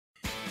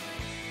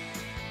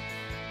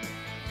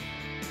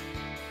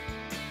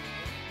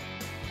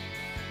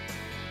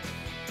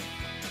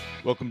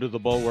Welcome to the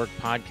Bulwark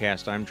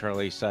podcast. I'm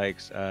Charlie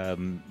Sykes.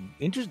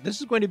 This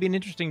is going to be an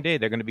interesting day.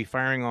 They're going to be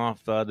firing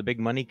off the big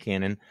money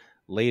cannon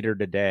later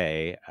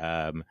today.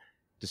 To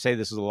say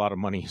this is a lot of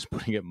money is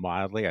putting it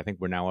mildly. I think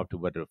we're now up to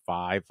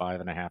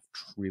 $5.5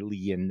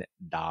 trillion.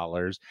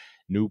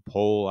 New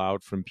poll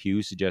out from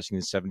Pew suggesting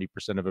that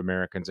 70% of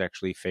Americans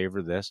actually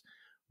favor this,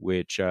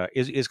 which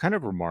is kind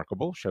of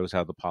remarkable. Shows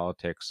how the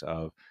politics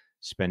of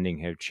spending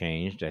have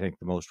changed. I think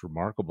the most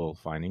remarkable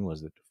finding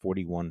was that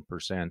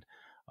 41%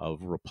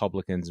 of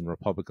Republicans and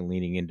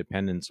Republican-leaning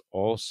independents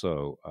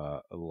also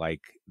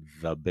like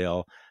the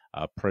bill.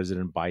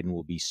 President Biden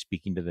will be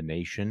speaking to the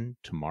nation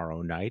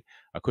tomorrow night.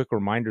 A quick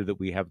reminder that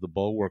we have the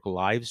Bulwark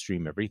live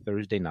stream every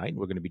Thursday night.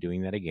 We're going to be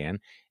doing that again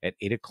at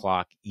 8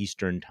 o'clock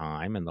Eastern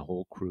time, and the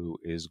whole crew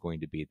is going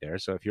to be there.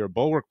 So if you're a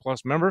Bulwark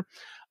Plus member,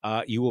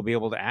 you will be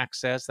able to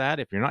access that.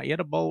 If you're not yet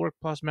a Bulwark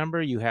Plus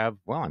member, you have,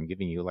 well, I'm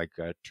giving you like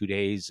 2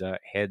 days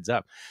heads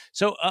up.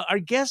 So our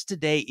guest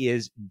today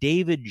is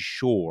David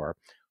Shor,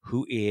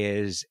 who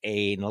is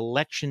an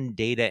election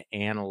data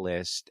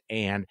analyst.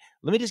 And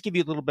let me just give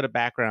you a little bit of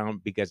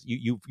background because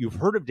you've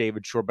heard of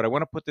David Shor, but I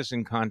want to put this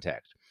in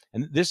context.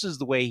 And this is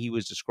the way he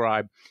was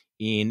described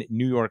in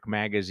New York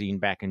Magazine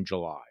back in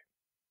July.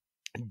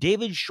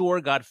 David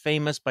Shor got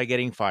famous by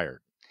getting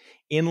fired.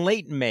 In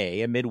late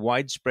May, amid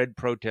widespread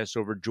protests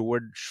over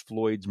George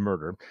Floyd's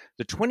murder,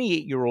 the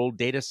 28-year-old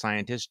data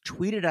scientist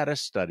tweeted out a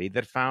study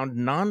that found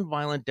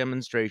nonviolent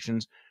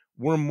demonstrations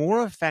were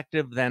more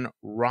effective than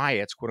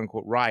riots, quote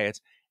unquote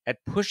riots,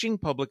 at pushing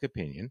public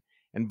opinion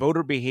and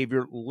voter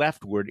behavior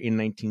leftward in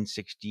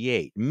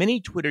 1968. Many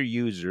Twitter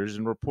users,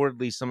 and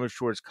reportedly some of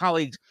Shor's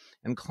colleagues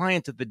and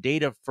clients at the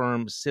data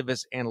firm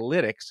Civis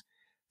Analytics,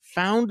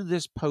 found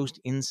this post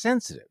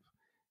insensitive.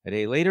 A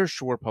day later,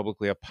 Shor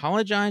publicly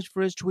apologized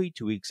for his tweet.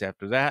 2 weeks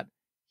after that,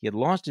 he had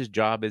lost his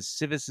job as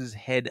Civis's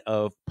head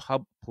of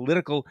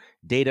political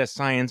data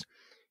science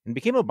and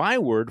became a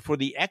byword for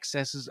the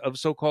excesses of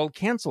so-called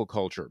cancel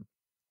culture.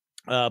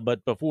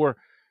 But before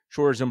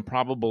Shor's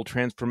improbable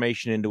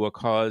transformation into a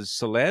cause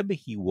celeb,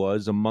 he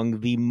was among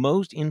the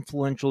most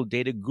influential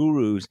data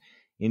gurus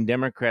in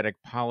Democratic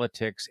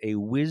politics, a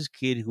whiz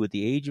kid who at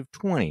the age of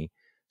 20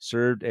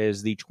 served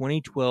as the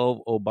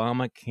 2012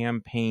 Obama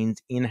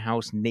campaign's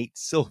in-house Nate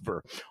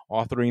Silver,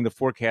 authoring the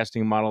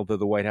forecasting model that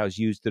the White House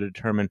used to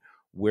determine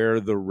where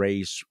the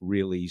race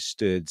really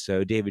stood.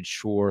 So David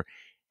Shor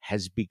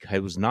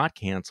was not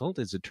canceled,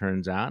 as it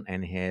turns out,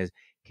 and has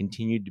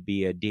continued to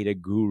be a data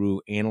guru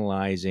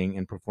analyzing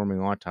and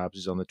performing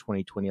autopsies on the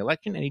 2020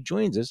 election. And he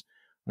joins us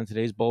on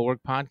today's Bulwark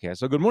podcast.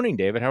 So good morning,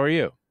 David. How are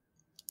you?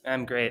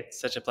 I'm great.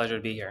 Such a pleasure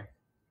to be here.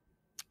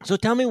 So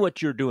tell me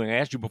what you're doing. I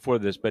asked you before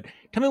this, but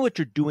tell me what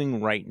you're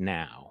doing right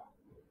now.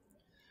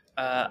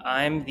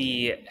 I'm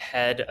the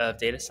head of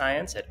data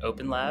science at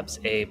Open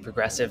Labs, a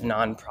progressive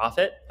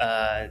nonprofit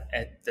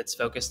that's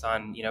focused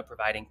on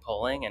providing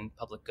polling and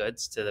public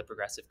goods to the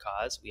progressive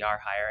cause. We are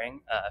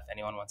hiring. If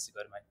anyone wants to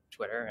go to my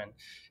Twitter and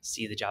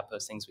see the job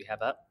postings we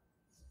have up.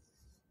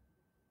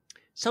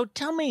 So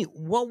tell me,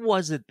 what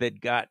was it that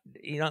got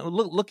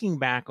looking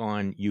back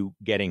on you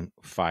getting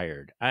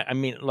fired? I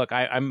mean, look,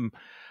 I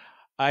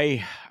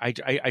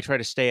try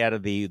to stay out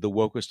of the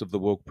wokest of the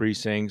woke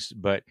precincts,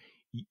 but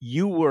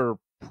you were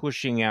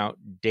pushing out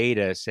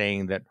data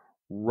saying that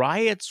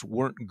riots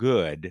weren't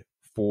good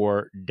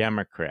for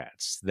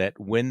Democrats, that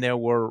when there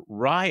were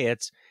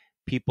riots,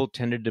 people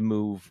tended to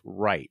move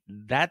right.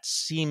 That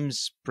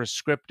seems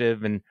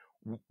prescriptive. And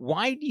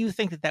why do you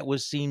think that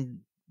was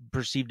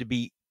perceived to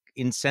be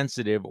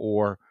insensitive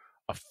or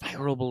a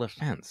fireable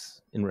offense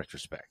in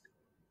retrospect?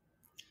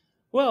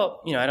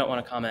 Well, I don't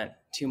want to comment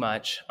too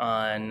much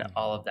on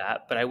all of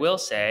that, but I will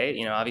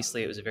say,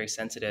 obviously it was a very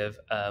sensitive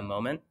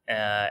moment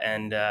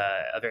and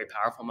a very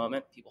powerful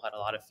moment. People had a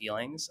lot of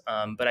feelings,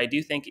 but I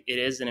do think it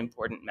is an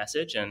important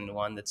message and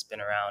one that's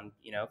been around,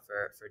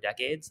 for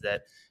decades,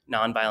 that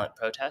nonviolent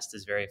protest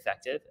is very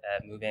effective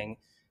at moving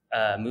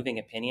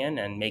opinion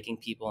and making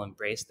people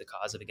embrace the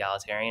cause of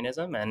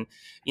egalitarianism. And,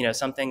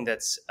 something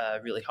that's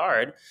really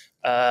hard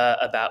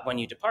about when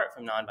you depart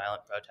from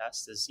nonviolent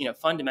protests is,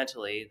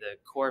 fundamentally the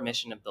core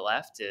mission of the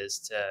left is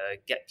to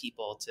get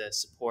people to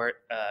support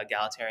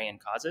egalitarian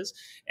causes.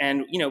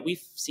 And,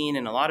 we've seen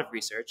in a lot of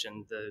research,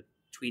 and the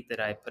tweet that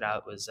I put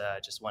out was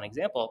just one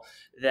example,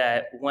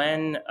 that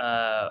when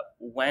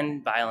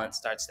violence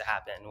starts to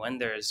happen, when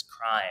there's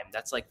crime,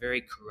 that's like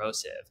very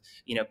corrosive.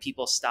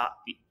 People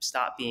stop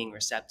being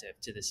receptive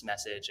to this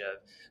message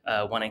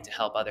of wanting to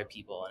help other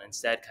people, and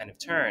instead kind of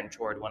turn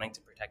toward wanting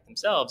to protect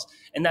themselves.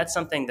 And that's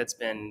something that's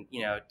been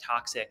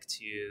toxic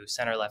to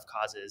center left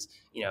causes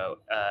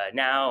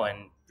now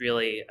and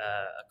really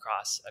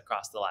across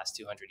the last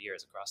 200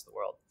 years across the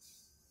world.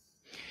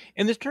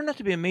 And this turned out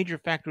to be a major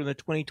factor in the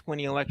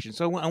 2020 election.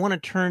 So I want to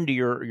turn to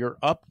your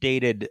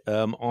updated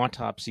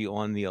autopsy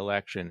on the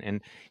election.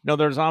 And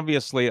there's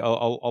obviously a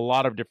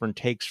lot of different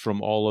takes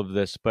from all of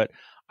this, but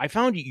I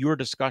found your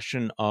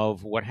discussion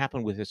of what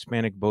happened with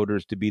Hispanic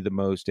voters to be the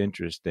most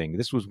interesting.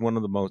 This was one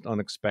of the most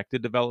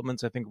unexpected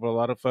developments, I think, for a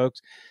lot of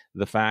folks.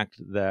 The fact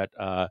that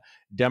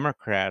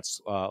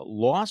Democrats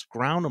lost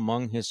ground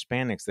among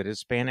Hispanics, that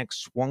Hispanics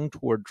swung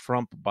toward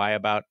Trump by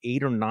about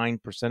 8 or 9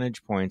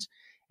 percentage points.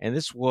 And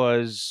this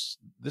was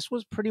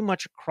pretty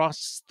much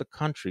across the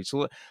country.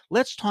 So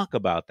let's talk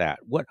about that.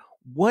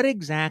 What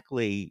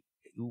exactly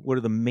what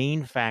are the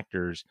main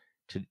factors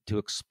to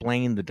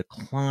explain the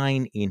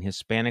decline in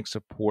Hispanic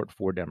support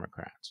for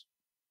Democrats?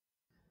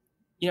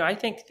 I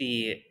think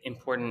the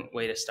important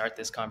way to start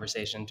this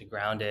conversation to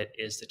ground it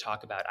is to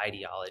talk about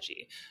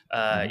ideology.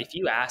 Hmm. If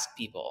you ask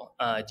people,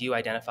 do you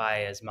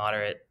identify as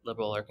moderate,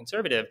 liberal, or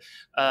conservative?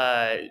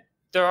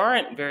 There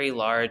aren't very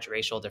large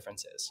racial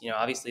differences.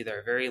 Obviously there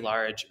are very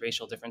large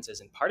racial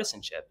differences in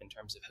partisanship in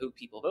terms of who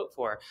people vote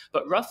for,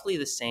 but roughly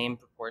the same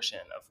proportion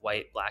of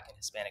white, black, and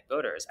Hispanic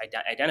voters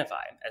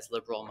identify as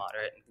liberal,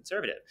 moderate, and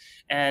conservative.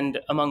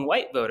 And among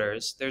white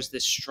voters, there's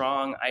this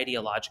strong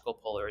ideological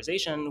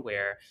polarization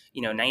where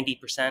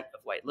 90%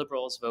 of white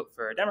liberals vote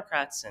for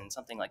Democrats and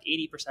something like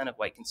 80% of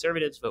white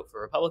conservatives vote for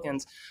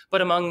Republicans.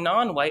 But among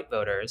non-white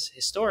voters,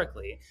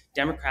 historically,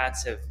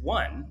 Democrats have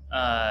won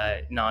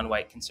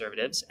non-white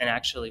conservatives and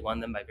actually won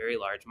them by very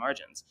large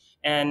margins.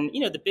 And,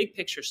 the big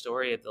picture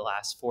story of the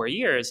last 4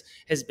 years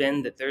has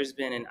been that there's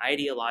been an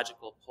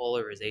ideological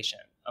polarization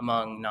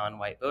among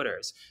non-white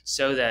voters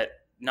so that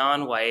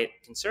non-white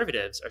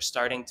conservatives are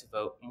starting to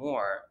vote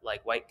more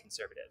like white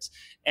conservatives.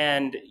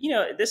 And,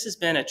 this has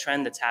been a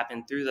trend that's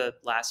happened through the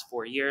last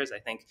 4 years. I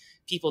think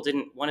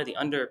one of the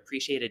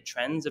underappreciated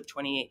trends of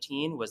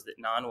 2018 was that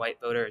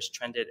non-white voters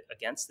trended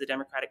against the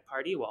Democratic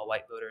Party while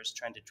white voters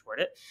trended toward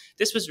it.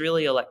 This was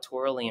really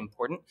electorally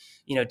important.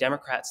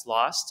 Democrats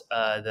lost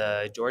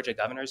the Georgia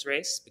governor's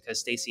race because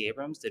Stacey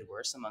Abrams did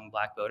worse among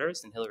black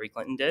voters than Hillary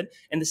Clinton did.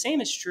 And the same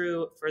is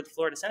true for the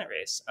Florida Senate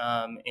race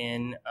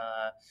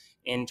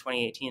in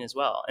 2018 as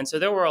well. And so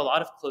there were a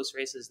lot of close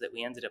races that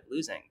we ended up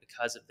losing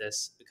because of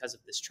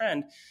this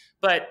trend.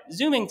 But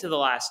zooming to the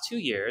last 2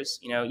 years,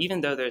 even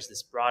though there's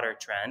this broader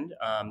trend,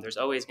 there's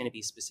always going to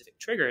be specific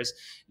triggers.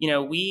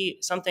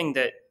 Something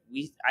that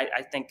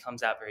I think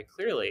comes out very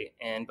clearly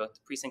in both the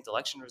precinct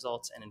election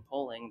results and in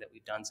polling that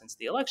we've done since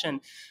the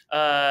election,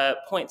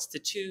 points to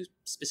two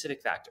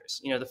specific factors.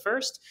 The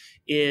first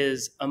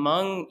is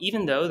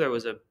even though there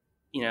was a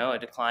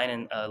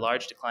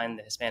large decline in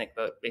the Hispanic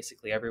vote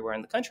basically everywhere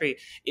in the country,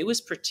 it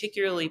was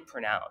particularly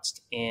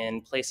pronounced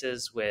in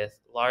places with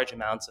large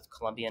amounts of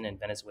Colombian and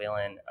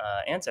Venezuelan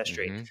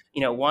ancestry.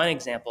 Mm-hmm. One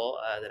example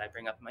that I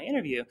bring up in my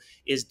interview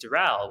is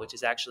Doral, which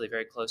is actually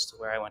very close to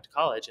where I went to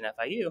college in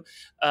FIU,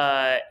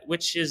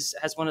 which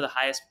has one of the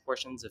highest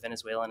proportions of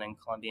Venezuelan and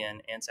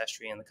Colombian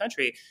ancestry in the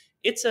country.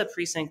 It's a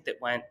precinct that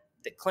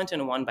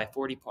Clinton won by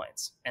 40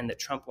 points and that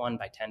Trump won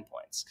by 10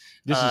 points.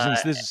 This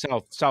is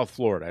South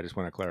Florida. I just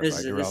want to clarify.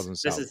 Dural's in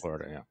South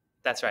Florida. Yeah,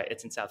 that's right.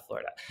 It's in South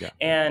Florida. Yeah,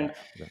 and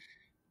yeah.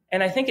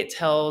 And I think it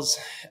tells.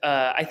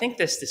 I think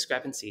this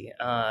discrepancy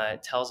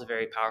tells a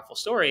very powerful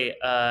story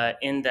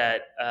in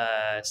that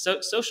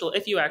social.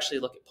 If you actually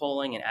look at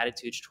polling and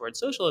attitudes towards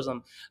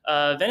socialism,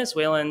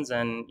 Venezuelans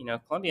and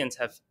Colombians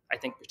I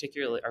think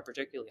are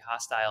particularly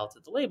hostile to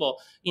the label.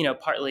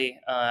 Partly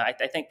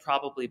I think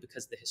probably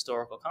because the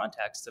historical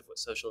context of what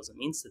socialism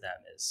means to them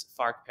is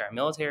FARC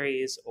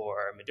paramilitaries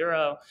or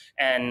Maduro,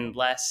 and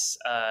less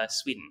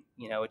Sweden.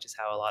 Which is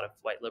how a lot of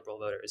white liberal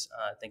voters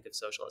think of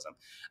socialism.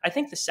 I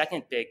think the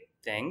second big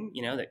thing,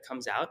 that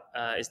comes out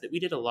is that we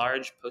did a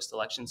large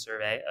post-election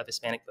survey of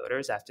Hispanic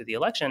voters after the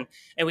election,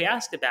 and we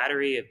asked a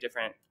battery of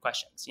different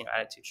questions,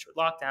 attitudes toward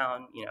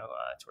lockdown,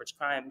 towards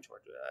crime,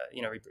 toward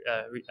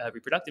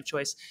reproductive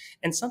choice,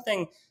 and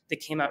something that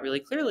came out really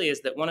clearly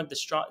is that one of the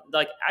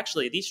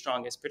the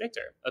strongest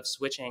predictor of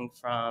switching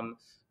from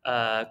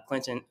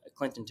Clinton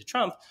to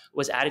Trump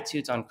was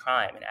attitudes on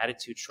crime and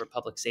attitudes toward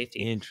public safety.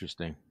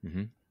 Interesting.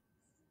 Mm-hmm.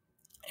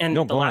 And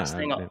the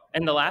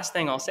last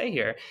thing I'll say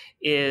here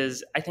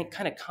is, I think,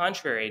 kind of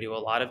contrary to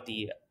a lot of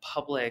the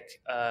public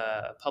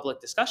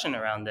discussion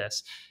around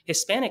this,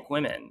 Hispanic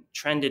women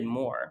trended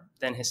more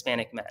than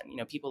Hispanic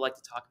men. People like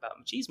to talk about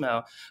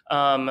machismo,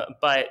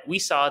 but we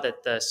saw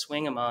that the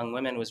swing among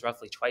women was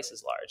roughly twice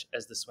as large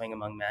as the swing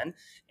among men,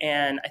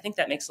 and I think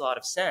that makes a lot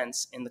of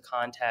sense in the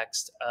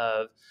context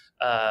of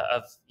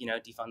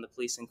defund the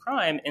police and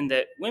crime, in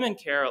that women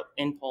care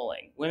in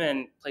polling.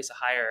 Women place a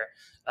higher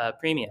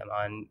premium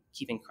on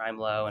keeping crime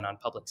low and on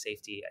public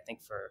safety, I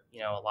think, for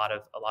a lot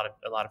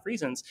of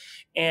reasons.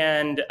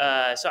 And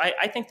so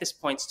I think this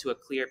points to a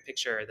clear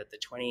picture that the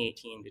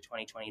 2018 to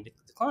 2020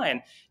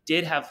 decline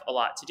did have a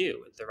lot to do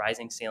with the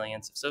rising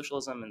salience of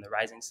socialism and the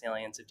rising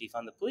salience of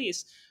defund the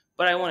police.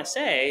 But I want to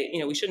say,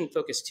 we shouldn't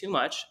focus too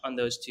much on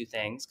those two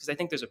things, because I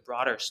think there's a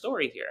broader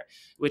story here,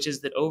 which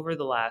is that over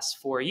the last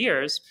 4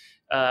 years,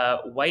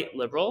 white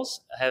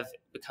liberals have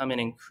become an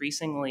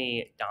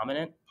increasingly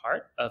dominant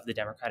part of the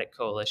Democratic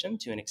coalition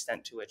to an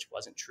extent to which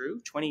wasn't true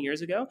 20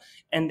 years ago,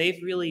 and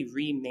they've really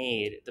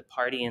remade the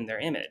party in their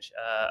image,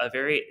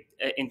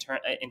 in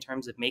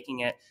terms of making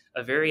it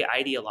a very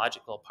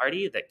ideological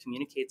party that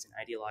communicates in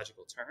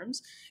ideological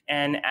terms.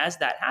 And as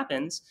that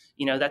happens,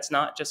 that's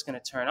not just going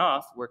to turn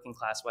off working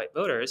class white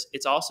voters;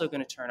 it's also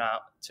going to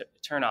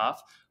turn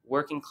off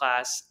working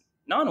class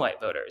non-white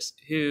voters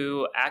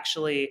who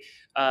actually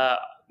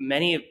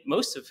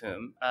most of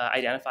whom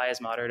identify as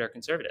moderate or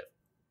conservative.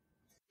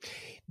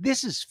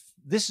 This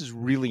is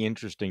really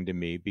interesting to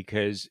me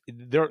because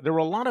there were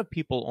a lot of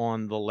people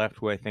on the left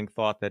who I think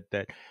thought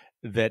that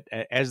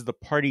as the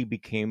party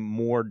became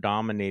more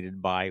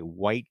dominated by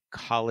white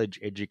college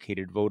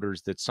educated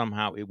voters, that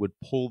somehow it would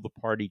pull the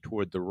party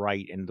toward the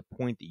right. And the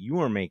point that you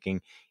are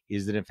making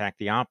is that in fact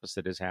the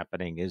opposite is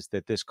happening, is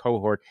that this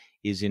cohort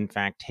is in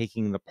fact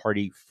taking the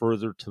party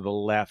further to the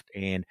left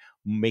and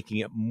making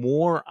it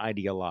more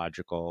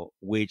ideological,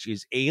 which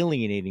is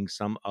alienating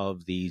some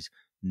of these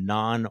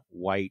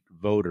non-white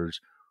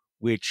voters,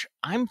 which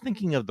I'm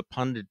thinking of the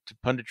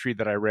punditry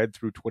that I read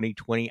through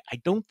 2020. I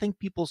don't think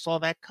people saw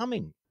that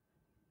coming.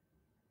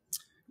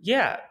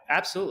 Yeah,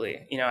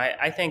 absolutely.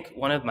 I think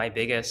one of my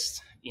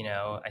biggest,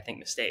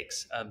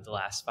 mistakes of the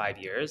last 5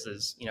 years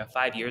is,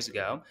 5 years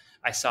ago,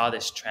 I saw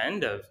this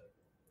trend of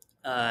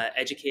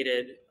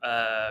educated,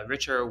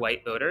 richer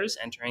white voters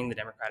entering the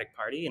Democratic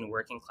Party and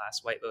working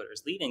class white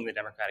voters leaving the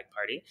Democratic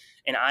Party.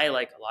 And I,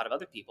 like a lot of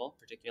other people,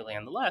 particularly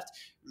on the left,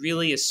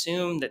 really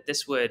assumed that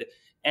this would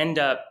end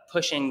up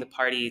pushing the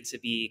party to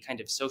be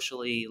kind of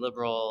socially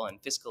liberal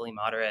and fiscally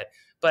moderate.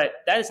 But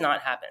that has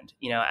not happened.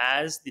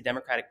 As the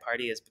Democratic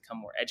Party has become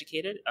more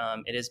educated,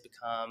 it has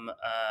become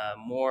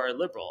more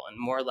liberal and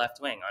more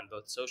left wing on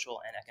both social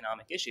and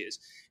economic issues.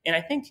 And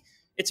I think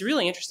it's a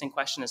really interesting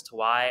question as to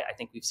why I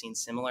think we've seen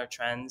similar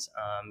trends,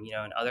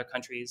 in other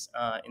countries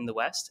in the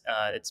West.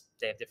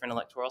 They have different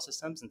electoral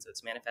systems, and so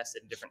it's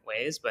manifested in different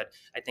ways. But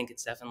I think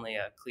it's definitely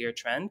a clear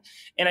trend.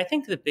 And I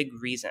think the big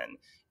reason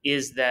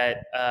is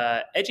that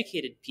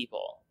educated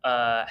people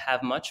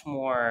have much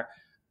more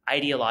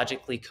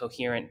ideologically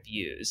coherent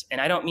views. And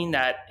I don't mean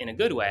that in a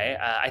good way.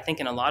 I think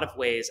in a lot of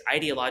ways,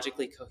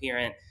 ideologically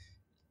coherent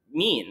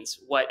means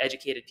what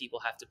educated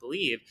people have to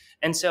believe.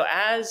 And so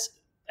as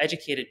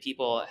educated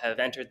people have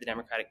entered the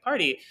Democratic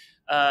Party,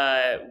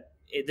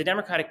 the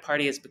Democratic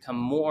Party has become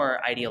more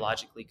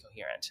ideologically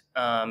coherent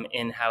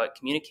in how it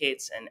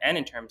communicates and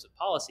in terms of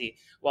policy,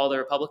 while the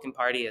Republican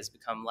Party has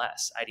become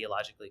less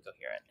ideologically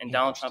coherent. And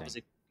Donald Trump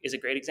is a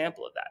great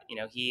example of that.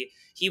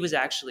 He was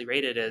actually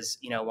rated as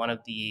in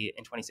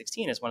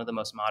 2016 as one of the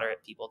most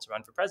moderate people to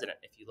run for president.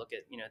 If you look at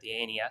the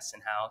ANES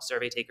and how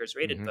survey takers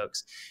rated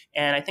folks,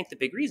 and I think the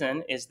big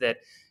reason is that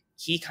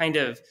he kind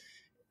of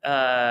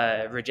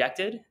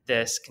rejected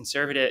this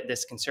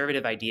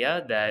conservative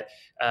idea that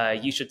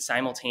you should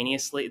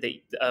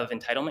simultaneously of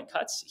entitlement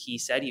cuts. He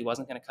said he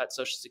wasn't going to cut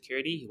Social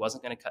Security, he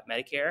wasn't going to cut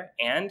Medicare,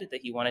 and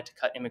that he wanted to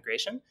cut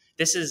immigration.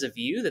 This is a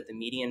view that the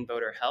median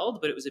voter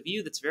held, but it was a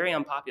view that's very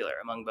unpopular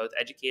among both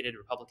educated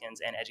Republicans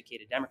and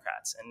educated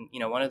Democrats. And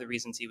one of the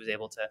reasons he was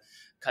able to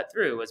cut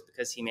through was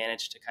because he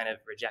managed to kind of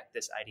reject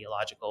this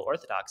ideological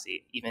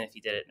orthodoxy, even if he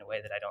did it in a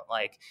way that I don't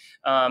like.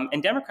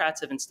 And Democrats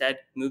have instead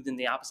moved in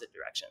the opposite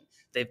direction.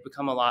 They've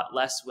become a lot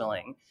less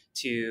willing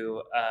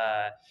to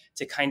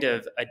kind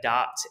of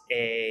adopt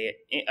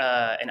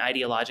an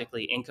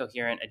ideologically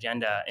incoherent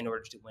agenda in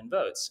order to win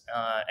votes.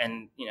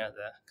 And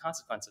the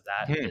consequence of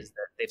that is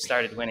that they've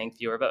started winning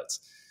fewer votes.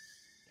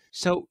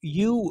 So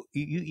you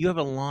have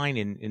a line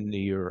in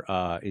your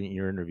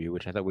interview,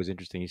 which I thought was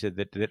interesting. You said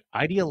that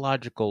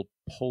ideological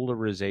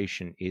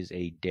polarization is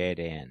a dead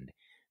end.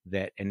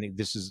 That, and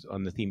this is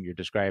on the theme you're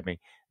describing,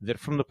 that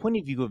from the point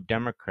of view of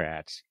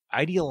Democrats,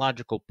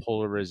 ideological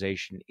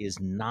polarization is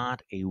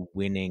not a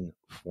winning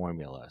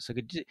formula. So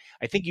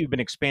I think you've been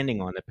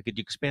expanding on that, but could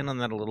you expand on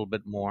that a little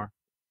bit more?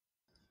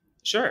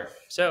 Sure.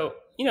 So,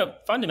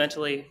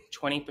 fundamentally,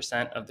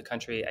 20% of the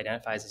country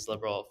identifies as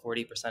liberal,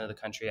 40% of the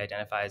country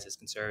identifies as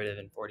conservative,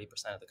 and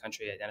 40% of the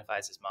country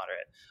identifies as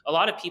moderate. A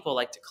lot of people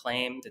like to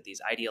claim that these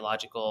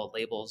ideological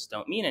labels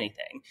don't mean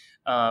anything,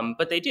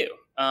 but they do.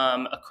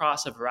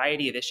 Across a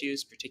variety of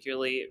issues,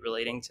 particularly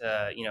relating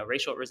to,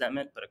 racial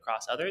resentment, but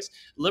across others,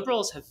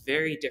 liberals have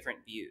very different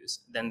views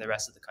than the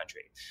rest of the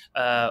country.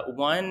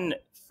 One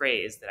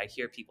phrase that I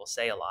hear people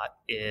say a lot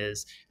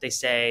is they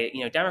say,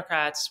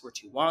 Democrats, we're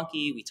too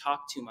wonky, we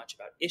talk too much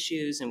about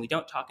issues, and we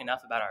don't talk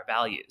enough about our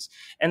values.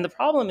 And the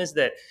problem is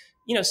that,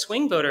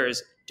 swing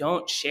voters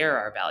don't share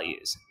our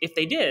values. If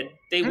they did,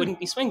 they wouldn't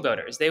be swing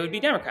voters. They would be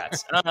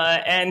Democrats.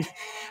 And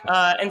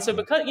so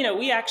because,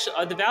 we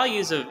actually, the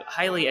values of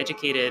highly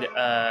educated,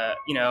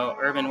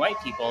 urban white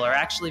people are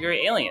actually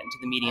very alien to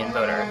the median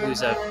voter,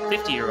 who's a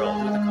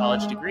 50-year-old with a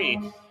college degree.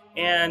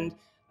 And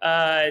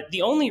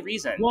the only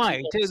reason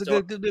why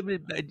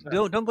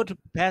don't go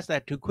past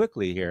that too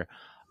quickly here.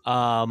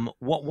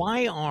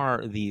 Why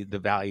are the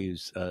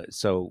values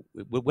so?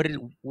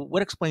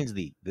 What explains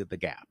the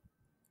gap?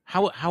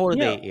 How are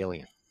they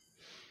alien?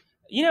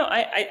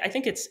 I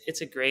think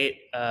it's a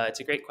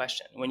great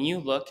question. When you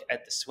look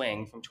at the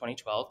swing from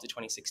 2012 to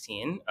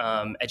 2016,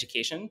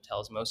 education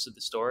tells most of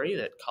the story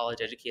that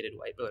college-educated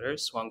white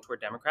voters swung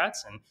toward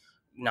Democrats and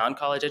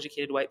non-college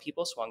educated white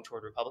people swung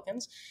toward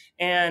Republicans.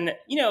 And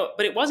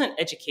but it wasn't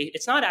education.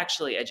 It's not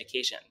actually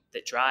education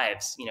that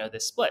drives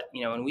this split.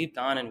 When we've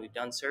gone and we've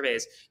done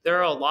surveys, there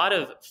are a lot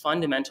of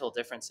fundamental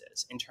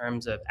differences in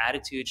terms of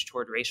attitudes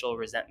toward racial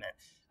resentment,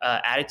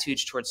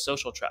 attitudes towards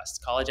social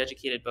trust.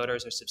 College-educated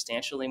voters are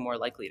substantially more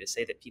likely to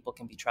say that people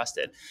can be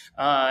trusted,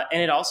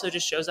 and it also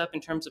just shows up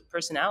in terms of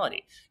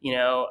personality.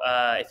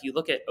 If you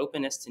look at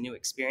openness to new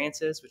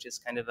experiences, which is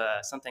kind of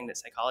something that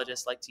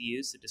psychologists like to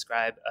use to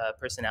describe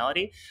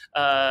personality,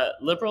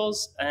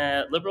 liberals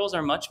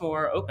are much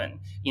more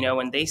open.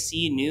 When they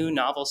see new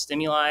novel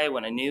stimuli,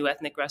 when a new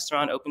ethnic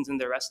restaurant opens in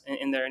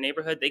their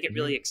neighborhood, they get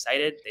really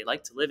excited. They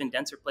like to live in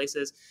denser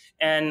places,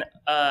 and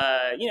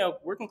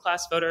working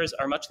class voters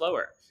are much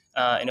lower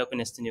in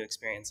openness to new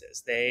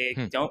experiences. They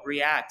don't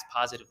react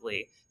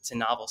positively to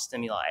novel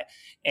stimuli.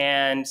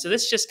 And so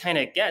this just kind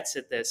of gets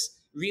at this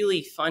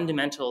really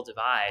fundamental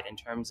divide in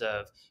terms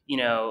of,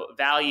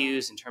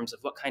 values, in terms of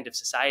what kind of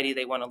society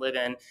they want to live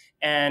in.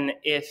 And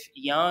if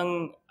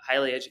young,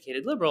 highly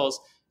educated liberals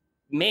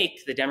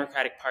make the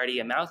Democratic Party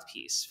a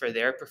mouthpiece for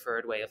their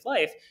preferred way of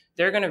life,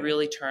 they're going to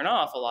really turn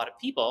off a lot of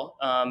people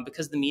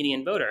because the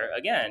median voter,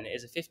 again,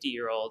 is a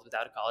 50-year-old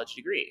without a college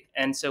degree.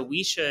 And so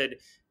we should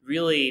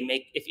really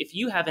make, if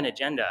you have an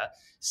agenda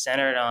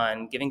centered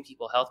on giving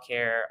people health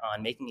care,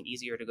 on making it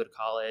easier to go to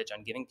college,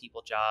 on giving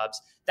people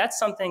jobs, that's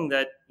something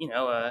that,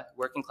 a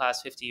working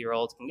class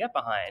 50-year-old can get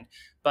behind.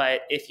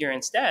 But if you're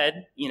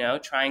instead,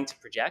 trying to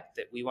project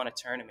that we want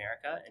to turn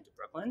America into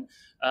Brooklyn,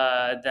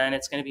 then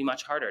it's going to be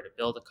much harder to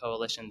build a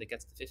coalition that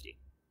gets to 50.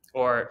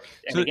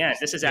 Again,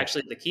 this is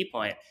actually the key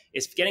point,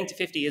 is getting to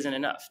 50 isn't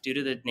enough due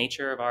to the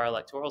nature of our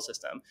electoral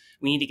system.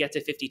 We need to get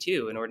to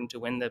 52 in order to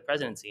win the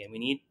presidency. And we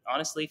need,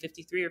 honestly,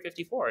 53 or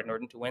 54 in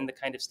order to win the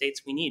kind of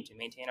states we need to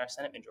maintain our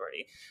Senate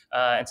majority.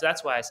 And so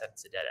that's why I said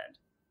it's a dead end.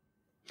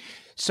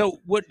 So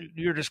what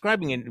you're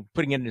describing and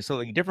putting it in a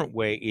slightly different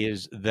way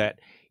is that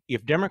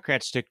if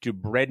Democrats stick to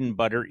bread and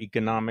butter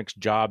economics,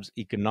 jobs,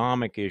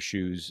 economic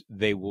issues,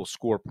 they will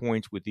score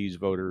points with these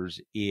voters.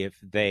 If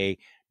they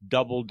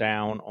double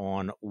down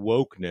on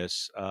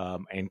wokeness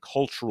and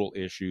cultural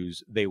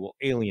issues, they will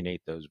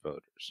alienate those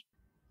voters.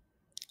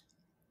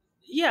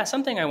 Yeah,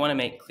 something I want to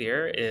make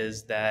clear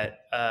is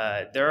that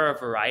there are a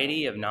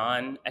variety of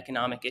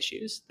non-economic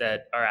issues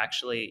that are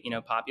actually,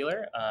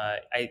 popular.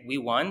 We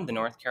won the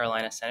North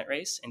Carolina Senate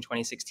race in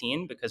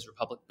 2016 because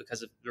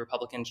the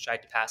Republicans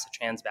tried to pass a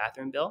trans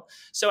bathroom bill.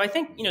 So I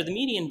think, the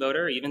median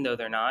voter, even though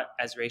they're not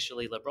as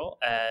racially liberal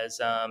as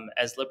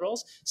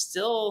liberals,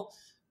 still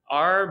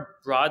are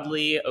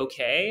broadly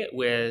okay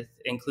with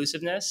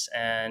inclusiveness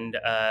and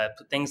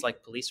things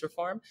like police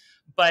reform.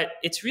 But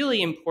it's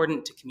really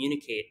important to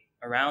communicate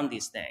around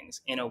these things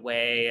in a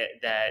way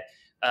that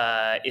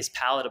is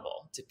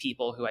palatable to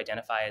people who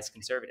identify as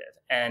conservative.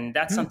 And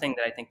that's something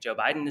that I think Joe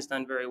Biden has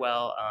done very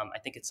well. I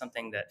think it's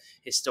something that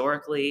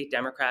historically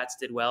Democrats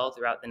did well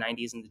throughout the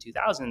 90s and the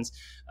 2000s.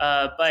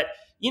 But,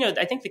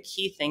 I think the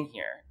key thing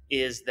here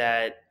is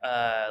that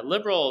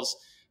liberals,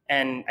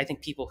 and I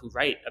think people who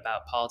write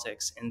about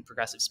politics in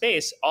progressive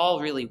space, all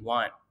really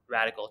want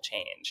radical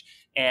change.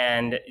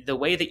 And the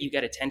way that you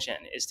get attention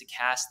is to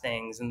cast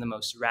things in the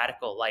most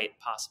radical light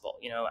possible.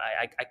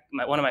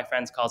 One of my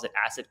friends calls it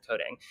acid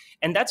coding,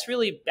 and that's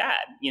really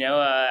bad.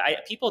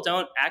 People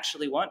don't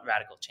actually want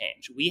radical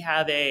change. We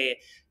have a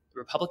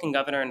Republican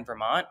governor in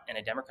Vermont and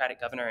a Democratic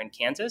governor in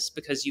Kansas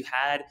because you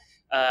had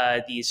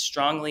these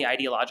strongly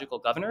ideological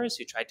governors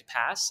who tried to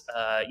pass,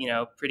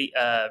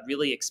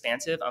 really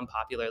expansive,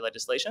 unpopular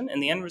legislation,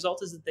 and the end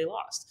result is that they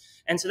lost.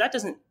 And so that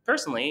doesn't,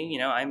 personally,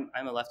 I'm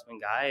a left-wing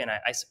guy and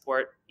I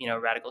support,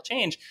 radical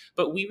change,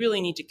 but we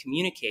really need to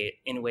communicate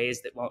in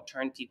ways that won't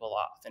turn people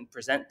off and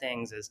present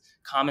things as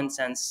common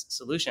sense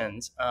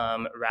solutions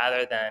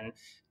rather than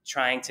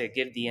trying to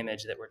give the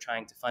image that we're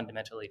trying to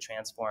fundamentally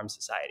transform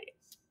society.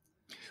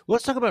 Well,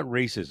 let's talk about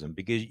racism,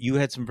 because you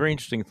had some very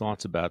interesting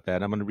thoughts about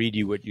that. I'm going to read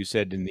you what you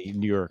said in the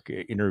New York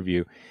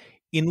interview.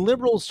 In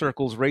liberal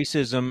circles,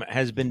 racism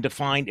has been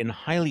defined in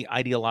highly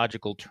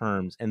ideological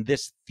terms, and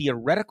this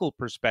theoretical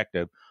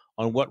perspective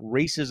on what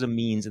racism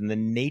means and the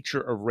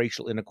nature of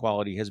racial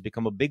inequality has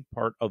become a big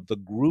part of the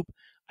group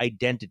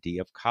identity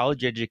of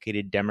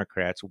college-educated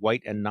Democrats,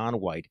 white and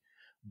non-white.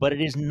 But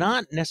it is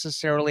not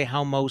necessarily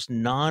how most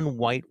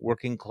non-white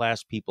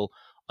working-class people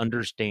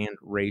understand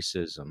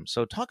racism.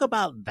 So talk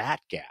about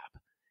that gap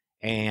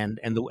and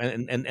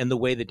the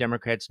way that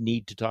Democrats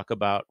need to talk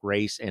about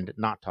race and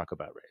not talk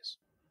about race.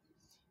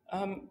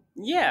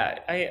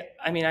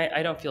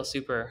 I don't feel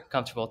super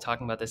comfortable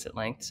talking about this at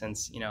length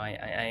since,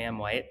 I am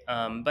white.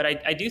 But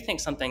I do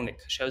think something that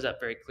shows up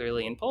very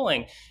clearly in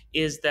polling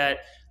is that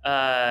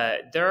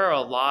there are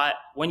a lot,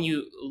 when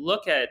you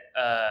look at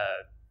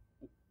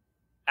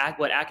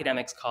what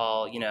academics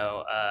call,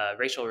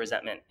 racial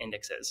resentment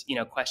indexes.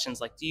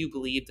 Questions like, do you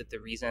believe that the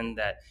reason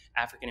that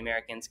African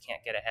Americans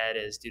can't get ahead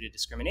is due to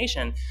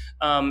discrimination?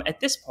 At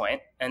this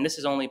point, and this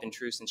has only been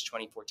true since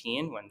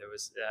 2014, when there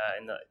was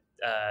in the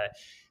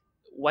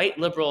white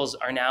liberals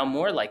are now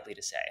more likely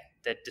to say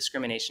that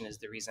discrimination is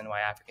the reason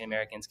why African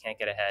Americans can't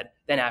get ahead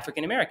than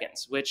African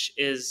Americans, which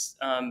is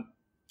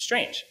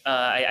strange.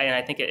 And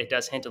I think it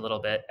does hint a little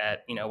bit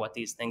at what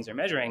these things are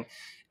measuring.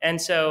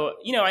 And so,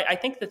 I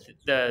think that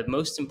the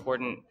most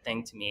important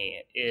thing to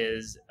me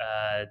is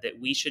that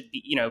we should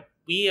be,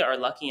 we are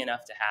lucky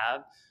enough to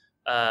have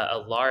a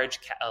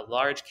large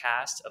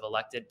cast of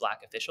elected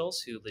Black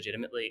officials who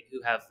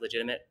have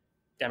legitimate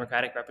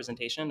democratic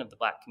representation of the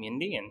Black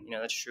community, and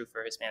that's true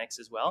for Hispanics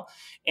as well.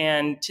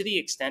 And to the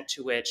extent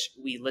to which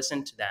we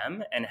listen to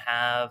them and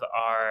have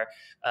our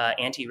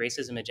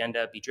anti-racism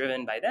agenda be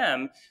driven by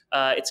them,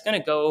 it's going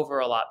to go over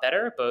a lot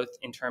better, both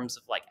in terms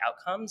of like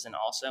outcomes and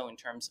also in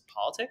terms of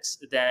politics,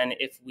 than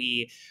if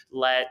we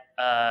let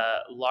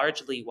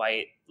largely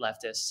white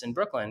leftists in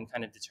Brooklyn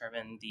kind of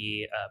determine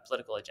the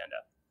political agenda.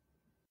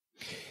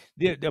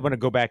 Yeah, I want to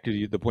go back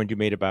to the point you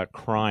made about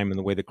crime and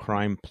the way the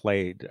crime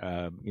played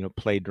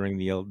during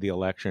the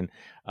election.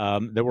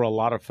 There were a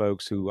lot of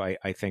folks who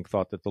I think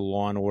thought that the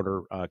law and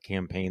order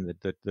campaign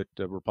that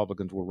the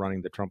Republicans were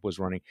running, that Trump was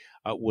running,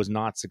 was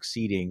not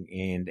succeeding.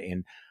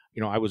 And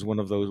I was one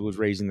of those who was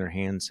raising their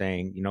hand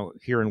saying,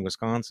 here in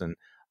Wisconsin,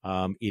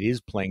 it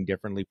is playing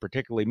differently,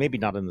 particularly maybe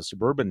not in the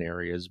suburban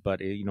areas, but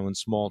in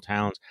small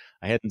towns.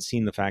 I hadn't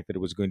seen the fact that it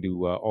was going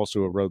to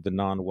also erode the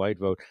non-white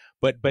vote.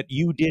 But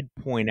you did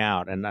point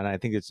out, and I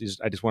think I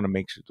just want to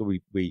make sure that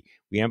we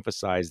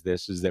emphasize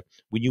this, is that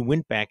when you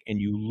went back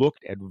and you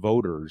looked at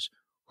voters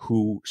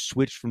who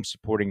switched from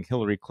supporting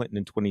Hillary Clinton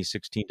in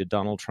 2016 to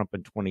Donald Trump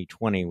in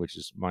 2020, which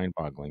is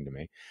mind-boggling to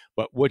me.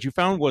 But what you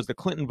found was the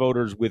Clinton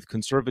voters with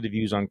conservative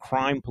views on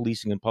crime,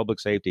 policing, and public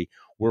safety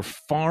were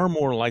far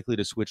more likely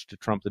to switch to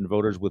Trump than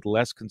voters with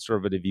less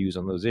conservative views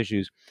on those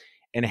issues.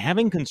 And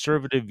having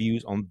conservative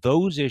views on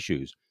those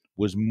issues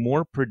was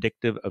more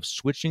predictive of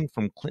switching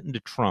from Clinton to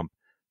Trump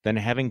than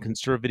having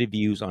conservative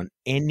views on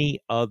any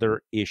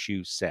other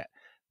issue set.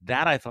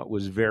 That I thought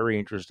was very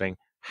interesting.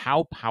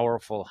 How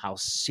powerful, how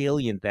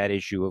salient that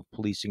issue of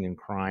policing and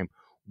crime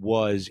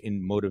was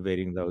in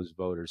motivating those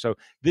voters. So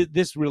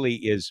this really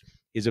is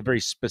a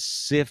very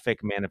specific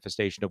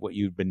manifestation of what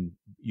you've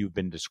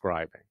been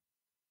describing.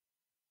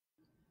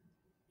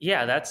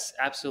 Yeah, that's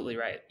absolutely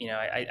right.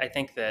 I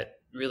think that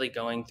really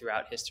going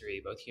throughout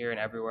history, both here and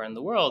everywhere in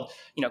the world,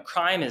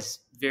 crime is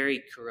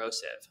very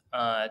corrosive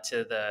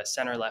to the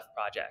center-left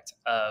project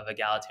of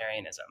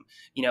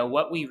egalitarianism.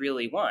 What we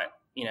really want,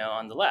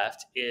 on the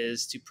left,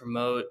 is to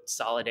promote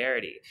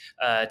solidarity,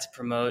 to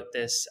promote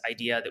this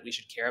idea that we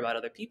should care about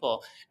other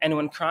people. And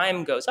when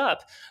crime goes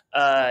up,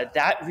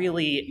 that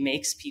really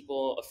makes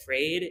people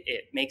afraid.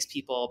 It makes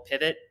people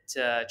pivot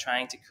to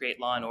trying to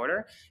create law and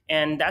order.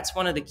 And that's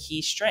one of the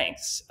key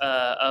strengths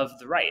of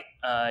the right.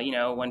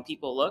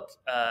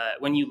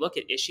 When you look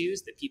at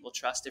issues that people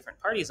trust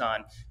different parties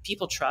on,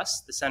 people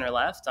trust the center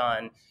left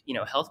on,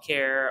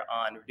 healthcare,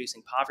 on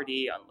reducing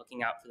poverty, on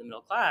looking out for the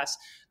middle class,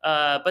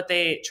 but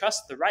they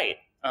trust the right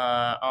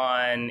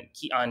on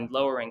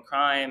lowering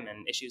crime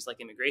and issues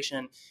like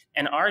immigration.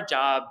 And our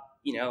job,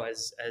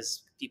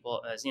 as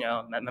people, as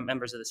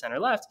members of the center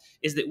left,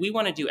 is that we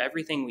want to do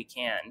everything we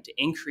can to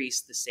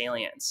increase the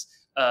salience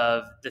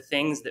of the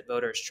things that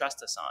voters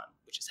trust us on,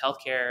 which is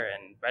healthcare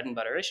and bread and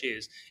butter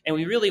issues. And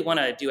we really want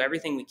to do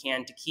everything we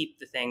can to keep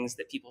the things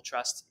that people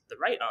trust the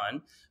right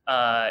on,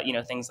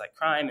 things like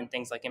crime and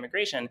things like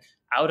immigration,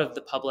 out of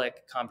the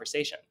public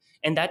conversation.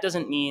 And that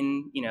doesn't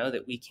mean,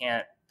 that we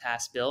can't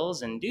pass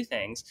bills and do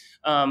things,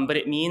 but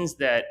it means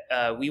that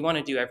we want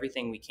to do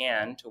everything we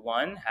can to,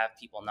 one, have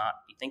people not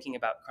be thinking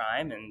about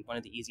crime, and one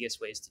of the easiest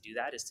ways to do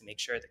that is to make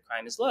sure that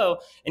crime is low,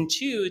 and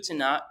two, to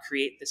not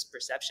create this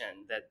perception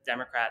that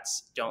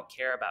Democrats don't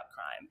care about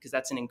crime, because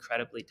that's an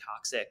incredibly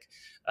toxic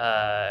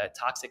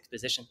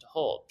position to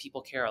hold.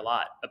 People care a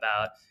lot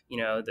about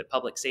the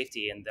public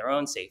safety and their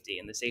own safety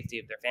and the safety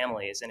of their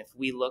families, and if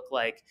we look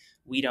like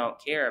we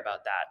don't care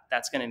about that,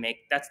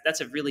 that's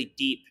a really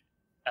deep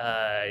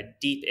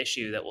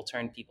issue that will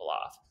turn people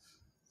off.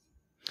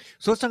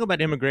 So let's talk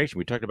about immigration.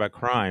 We talked about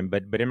crime,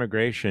 but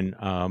immigration,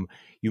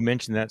 you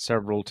mentioned that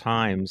several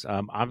times.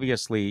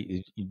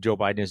 Obviously, Joe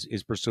Biden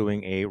is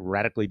pursuing a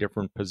radically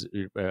different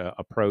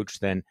approach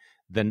than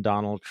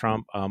Donald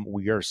Trump.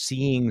 We are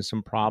seeing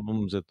some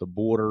problems at the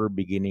border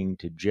beginning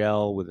to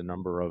gel with a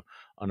number of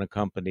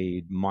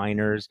unaccompanied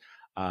minors.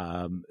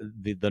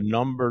 The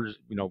numbers,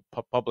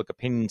 public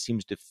opinion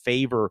seems to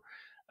favor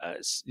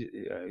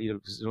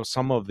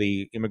some of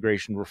the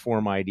immigration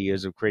reform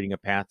ideas of creating a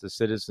path to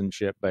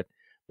citizenship, but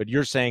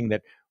you're saying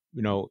that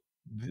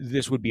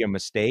this would be a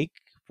mistake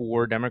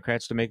for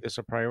Democrats to make this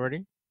a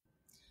priority?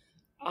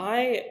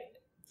 I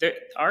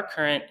our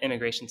current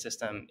immigration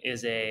system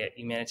is a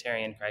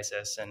humanitarian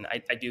crisis, and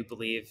I do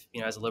believe,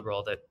 as a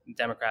liberal, that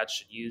Democrats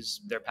should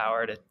use their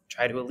power to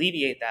try to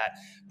alleviate that.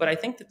 But I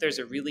think that there's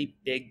a really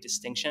big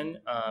distinction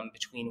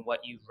between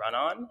what you run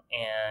on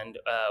and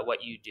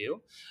what you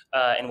do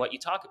and what you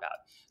talk about.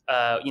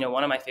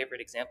 One of my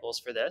favorite examples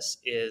for this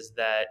is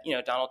that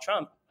Donald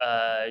Trump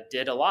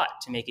did a lot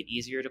to make it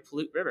easier to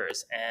pollute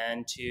rivers,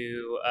 and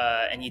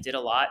he did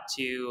a lot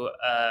to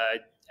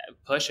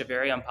push a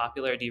very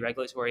unpopular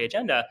deregulatory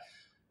agenda,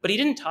 but he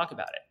didn't talk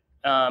about it.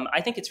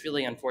 I think it's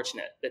really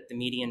unfortunate that the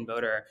median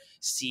voter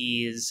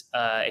sees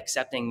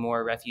accepting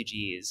more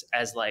refugees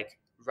as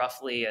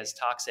roughly as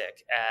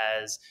toxic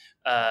as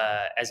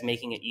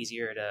making it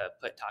easier to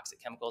put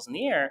toxic chemicals in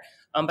the air.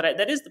 But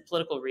that is the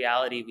political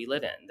reality we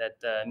live in,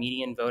 that the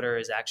median voter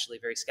is actually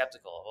very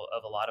skeptical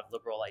of a lot of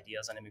liberal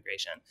ideas on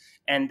immigration.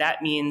 And that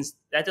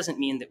doesn't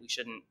mean that we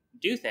shouldn't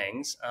do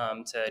things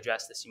to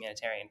address this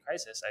humanitarian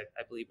crisis.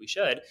 I believe we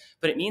should,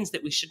 but it means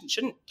that we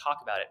shouldn't talk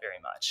about it very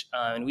much.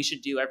 And we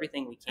should do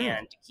everything we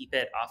can to keep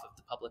it off of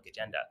the public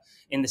agenda,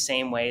 in the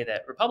same way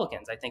that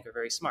Republicans, I think, are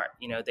very smart.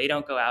 They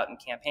don't go out and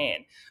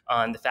campaign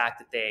on the fact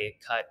that they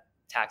cut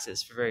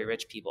taxes for very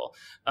rich people,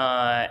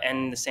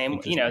 and the same,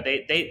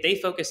 they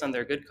focus on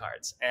their good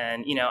cards.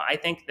 And I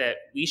think that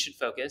we should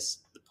focus.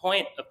 The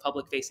point of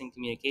public-facing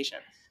communication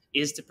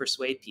is to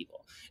persuade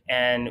people,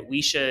 and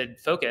we should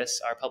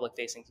focus our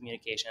public-facing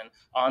communication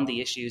on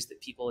the issues that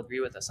people agree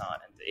with us on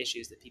and the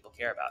issues that people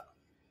care about.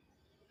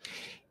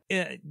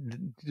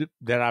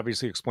 That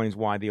obviously explains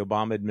why the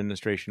Obama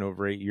administration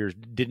over 8 years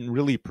didn't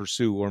really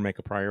pursue or make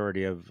a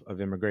priority of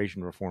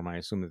immigration reform. I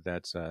assume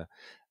that's part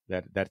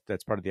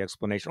of the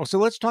explanation. So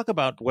let's talk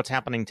about what's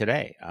happening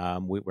today.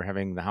 We're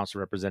having the House of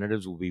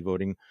Representatives will be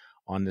voting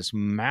on this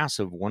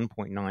massive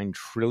 $1.9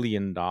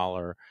 trillion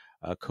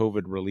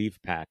COVID relief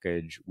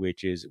package,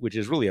 which is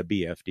really a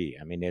BFD.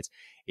 I mean, it's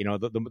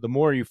the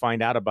more you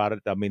find out about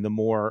it, I mean, the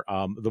more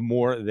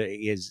that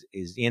is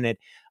in it.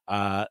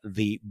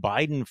 The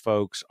Biden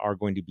folks are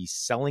going to be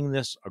selling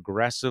this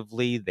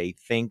aggressively. They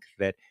think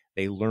that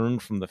they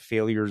learned from the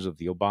failures of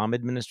the Obama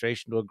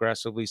administration to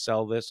aggressively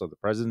sell this. So the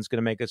president's going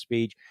to make a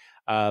speech.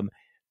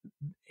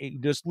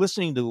 Just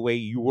listening to the way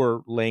you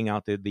were laying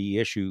out the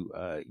issue,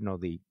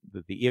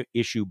 the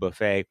issue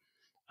buffet.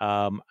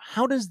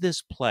 How does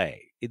this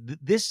play?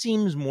 This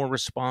seems more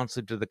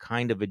responsive to the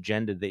kind of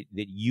agenda that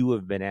you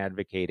have been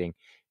advocating,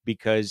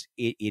 because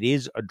it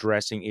is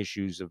addressing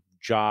issues of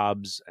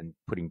jobs and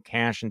putting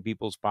cash in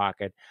people's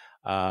pocket,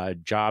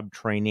 job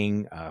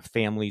training,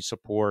 family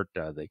support,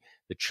 the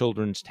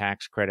children's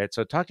tax credit.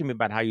 So talk to me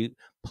about how you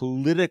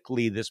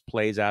politically this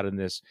plays out in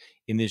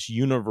this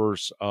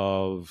universe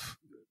of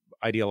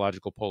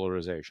ideological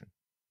polarization.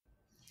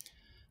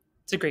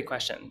 It's a great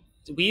question.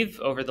 We've,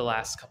 over the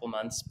last couple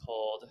months,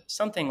 pulled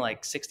something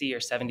like 60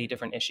 or 70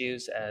 different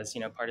issues as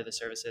part of the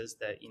services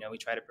that we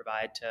try to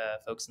provide to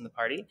folks in the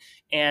party.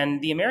 And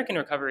the American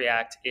Recovery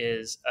Act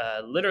is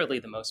literally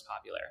the most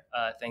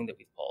popular thing that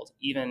we've pulled.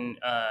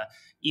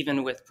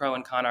 Even with pro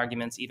and con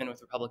arguments, even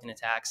with Republican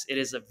attacks, it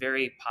is a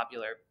very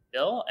popular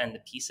bill, and the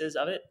pieces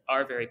of it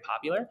are very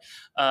popular.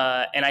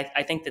 And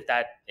I think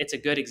that it's a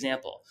good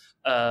example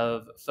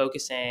of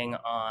focusing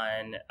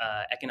on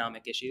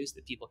economic issues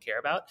that people care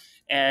about.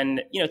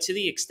 And, to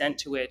the extent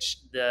to which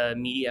the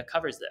media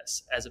covers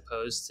this, as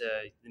opposed to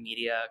the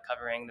media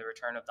covering the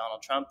return of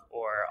Donald Trump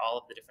or all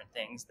of the different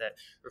things that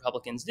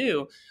Republicans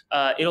do,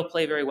 it'll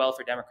play very well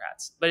for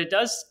Democrats. But it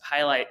does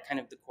highlight kind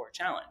of the core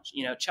challenge.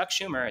 Chuck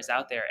Schumer is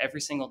out there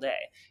every single day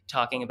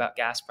talking about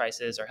gas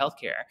prices or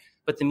healthcare,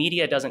 but the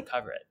media doesn't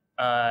cover it.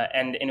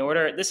 And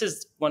this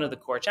is one of the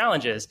core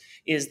challenges,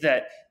 is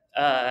that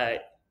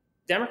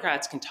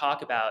Democrats can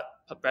talk about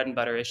bread and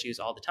butter issues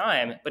all the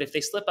time, but if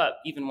they slip up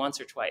even once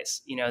or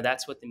twice,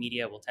 that's what the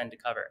media will tend to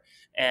cover.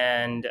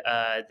 And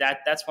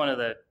that's one of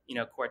the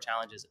core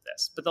challenges of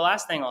this. But the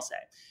last thing I'll say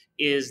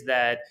is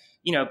that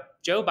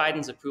Joe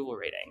Biden's approval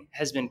rating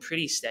has been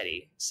pretty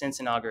steady since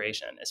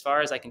inauguration. As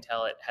far as I can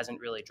tell, it hasn't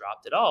really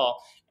dropped at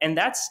all, and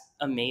that's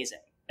amazing.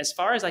 As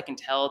far as I can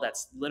tell,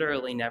 that's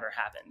literally never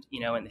happened,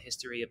 in the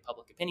history of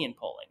public opinion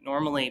polling.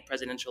 Normally,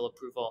 presidential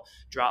approval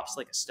drops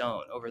like a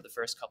stone over the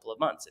first couple of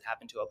months. It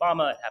happened to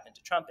Obama, it happened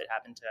to Trump, it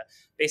happened to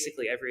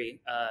basically every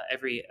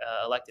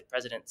elected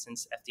president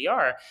since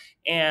FDR.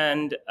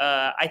 And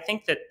I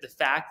think that the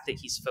fact that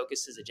he's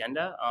focused his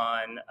agenda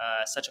on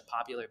such a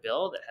popular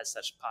bill that has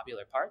such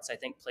popular parts, I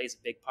think plays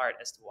a big part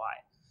as to why.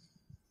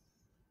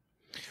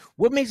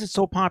 What makes it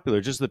so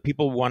popular? Just that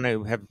people want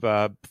to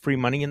have free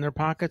money in their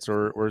pockets,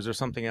 or is there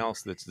something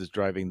else that's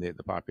driving the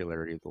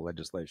popularity of the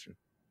legislation?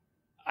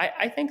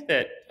 I think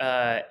that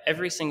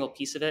every single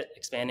piece of it,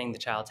 expanding the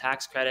child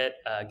tax credit,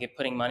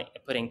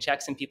 putting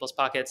checks in people's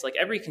pockets, like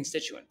every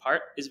constituent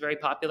part is very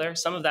popular.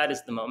 Some of that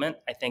is the moment.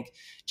 I think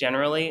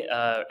generally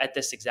at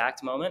this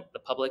exact moment, the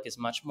public is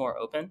much more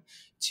open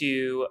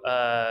to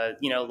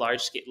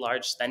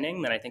large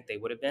spending than I think they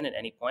would have been at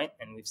any point,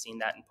 and we've seen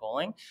that in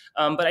polling.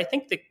 But I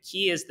think the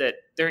key is that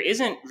there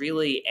isn't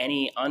really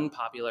any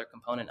unpopular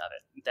component of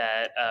it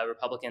that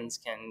Republicans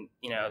can,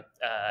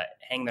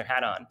 hang their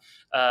hat on.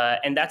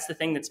 And that's the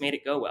thing that's made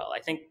it go well. I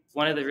think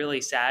one of the really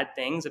sad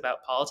things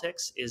about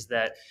politics is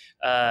that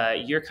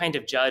you're kind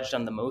of judged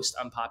on the most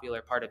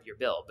unpopular part of your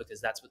bill, because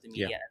that's what the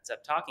media ends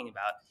up talking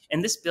about.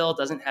 And this bill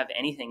doesn't have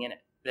anything in it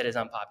that is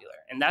unpopular.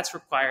 And that's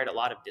required a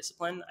lot of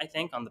discipline, I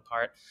think, on the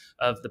part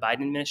of the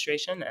Biden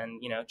administration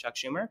and, Chuck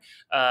Schumer.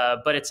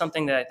 But it's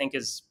something that I think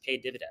has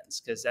paid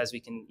dividends, because as we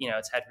can,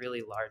 it's had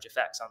really large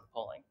effects on the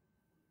polling.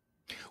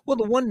 Well,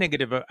 the one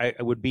negative I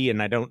would be,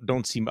 and I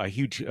don't see a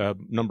huge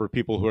number of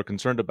people who are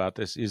concerned about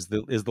this, is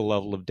the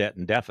level of debt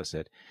and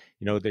deficit.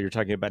 That you're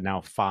talking about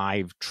now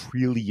 $5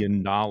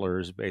 trillion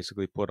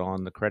basically put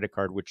on the credit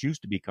card, which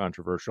used to be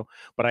controversial.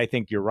 But I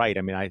think you're right.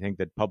 I mean, I think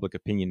that public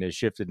opinion has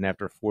shifted, and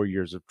after 4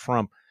 years of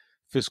Trump,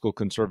 fiscal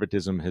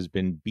conservatism has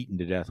been beaten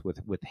to death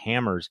with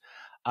hammers.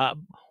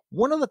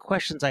 One of the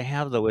questions I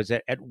have, though, is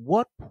that at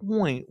what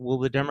point will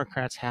the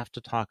Democrats have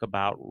to talk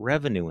about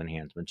revenue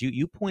enhancements?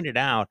 You pointed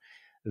out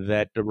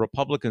that the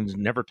Republicans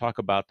never talk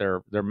about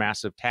their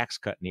massive tax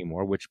cut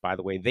anymore, which, by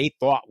the way, they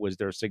thought was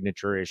their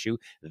signature issue.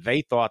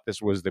 They thought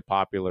this was the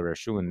popular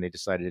issue, and they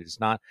decided it's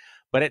not.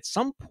 But at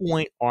some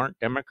point, aren't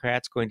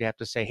Democrats going to have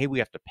to say, hey, we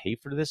have to pay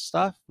for this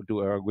stuff?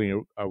 Are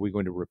we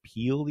going to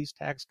repeal these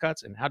tax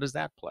cuts? And how does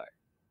that play?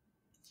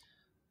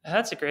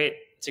 It's a great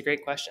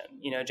question.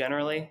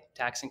 Generally,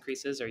 tax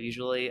increases are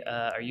usually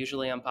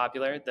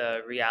unpopular.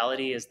 The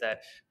reality is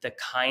that the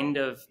kind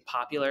of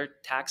popular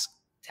tax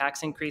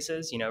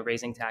increases,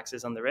 raising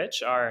taxes on the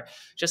rich, are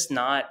just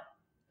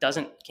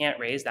can't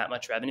raise that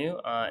much revenue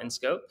in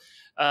scope.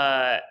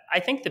 I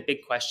think the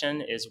big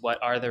question is, what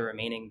are the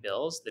remaining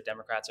bills that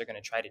Democrats are going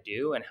to try to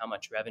do, and how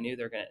much revenue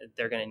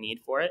they're going to need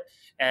for it.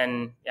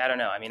 And I don't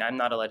know. I mean, I'm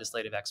not a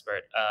legislative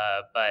expert,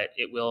 but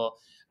it will.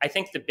 I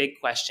think the big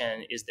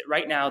question is that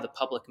right now the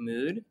public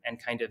mood and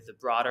kind of the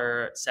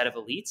broader set of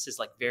elites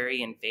is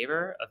very in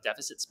favor of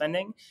deficit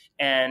spending,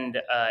 and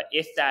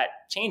if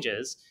that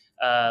changes,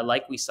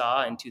 like we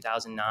saw in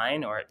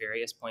 2009 or at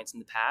various points in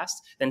the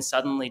past, then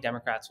suddenly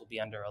Democrats will be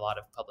under a lot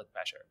of public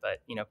pressure.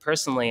 But,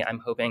 personally, I'm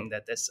hoping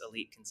that this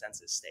elite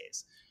consensus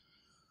stays.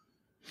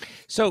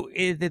 So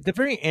at the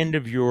very end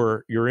of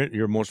your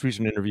most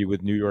recent interview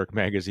with New York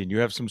Magazine, you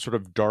have some sort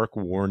of dark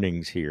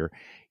warnings here.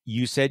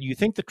 You said you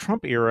think the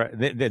Trump era,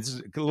 that's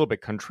a little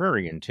bit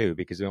contrarian too,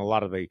 because in a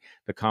lot of the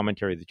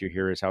commentary that you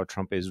hear is how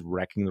Trump is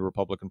wrecking the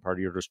Republican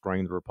Party or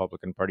destroying the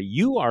Republican Party.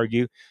 You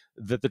argue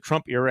that the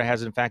Trump era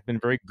has in fact been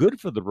very good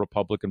for the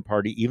Republican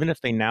Party, even if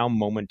they now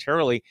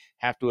momentarily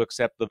have to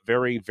accept the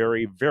very,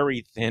 very,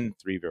 very thin,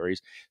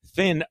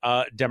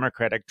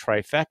 Democratic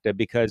trifecta,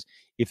 because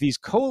if these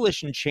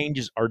coalition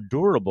changes are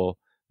durable,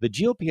 the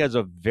GOP has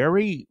a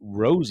very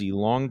rosy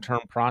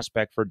long-term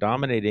prospect for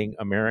dominating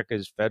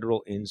America's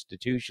federal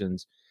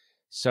institutions.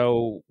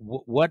 So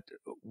what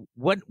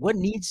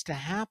needs to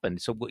happen?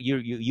 So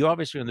you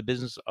obviously are in the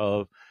business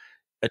of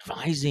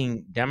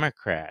advising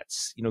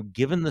Democrats,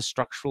 given the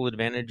structural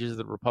advantages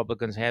that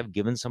Republicans have,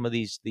 given some of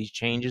these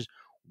changes,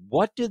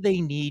 what do they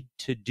need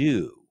to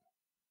do?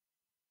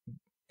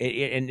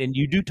 And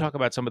you do talk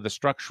about some of the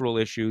structural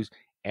issues,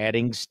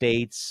 adding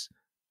states,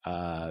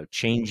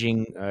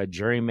 changing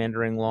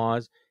gerrymandering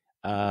laws,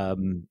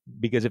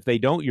 because if they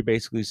don't, you're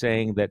basically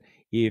saying that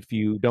if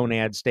you don't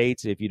add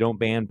states, if you don't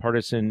ban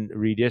partisan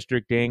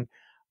redistricting,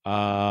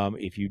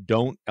 if you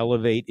don't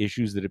elevate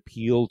issues that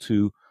appeal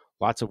to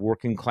lots of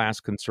working class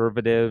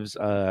conservatives,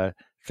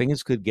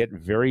 things could get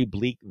very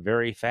bleak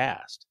very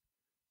fast.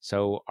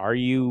 So are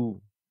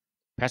you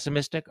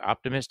pessimistic,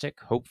 optimistic,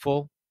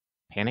 hopeful,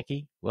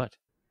 panicky? What?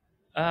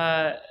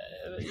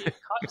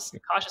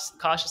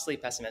 Cautiously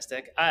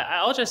pessimistic.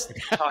 I'll just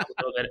talk a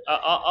little bit.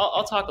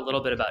 I'll talk a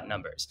little bit about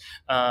numbers.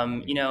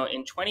 In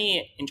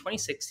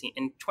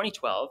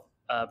 2012,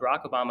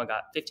 Barack Obama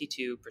got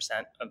 52%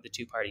 of the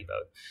two-party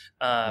vote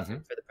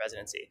for the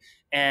presidency,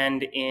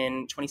 and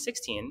in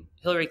 2016,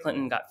 Hillary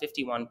Clinton got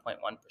 51.1%.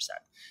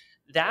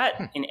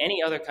 That, in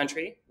any other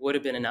country, would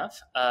have been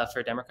enough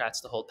for Democrats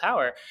to hold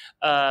power.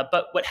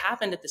 But what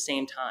happened at the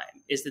same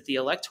time is that the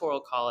Electoral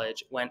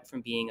College went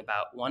from being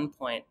about 1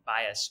 point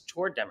biased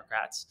toward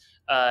Democrats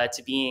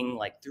to being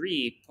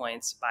 3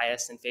 points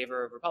biased in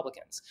favor of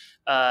Republicans.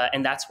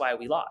 And that's why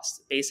we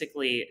lost.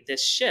 Basically,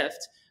 this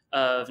shift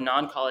of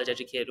non-college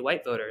educated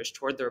white voters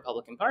toward the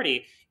Republican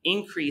Party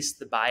increased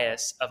the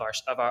bias of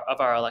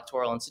our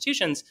electoral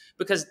institutions,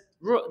 because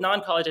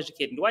non-college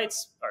educated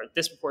whites are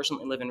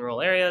disproportionately live in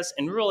rural areas,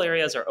 and rural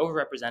areas are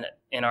overrepresented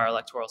in our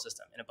electoral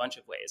system in a bunch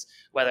of ways,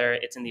 whether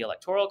it's in the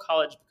Electoral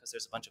College because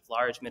there's a bunch of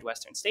large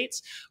Midwestern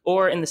states,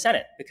 or in the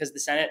Senate because the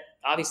Senate,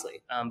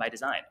 obviously, by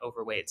design,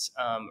 overweights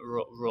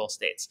rural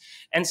states.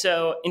 And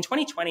so in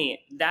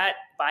 2020, that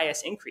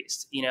bias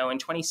increased. In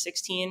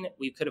 2016,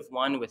 we could have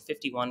won with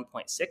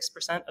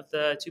 51.6% of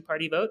the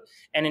two-party vote,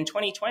 and in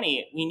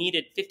 2020, we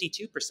needed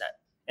 52%.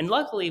 And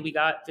luckily, we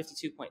got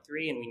 52.3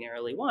 and we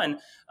narrowly won.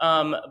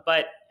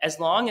 But as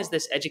long as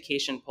this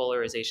education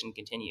polarization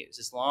continues,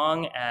 as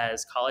long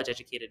as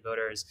college-educated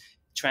voters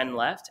trend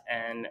left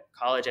and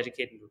college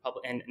educated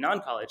and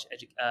non-college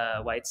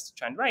whites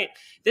trend right,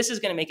 this is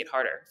going to make it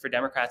harder for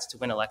Democrats to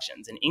win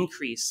elections and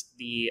increase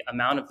the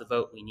amount of the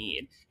vote we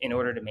need in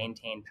order to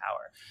maintain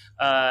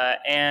power.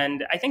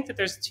 And I think that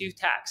there's two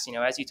tacks,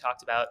 as you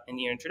talked about in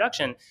your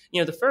introduction.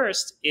 The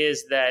first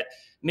is that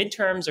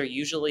midterms are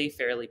usually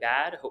fairly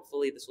bad.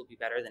 Hopefully this will be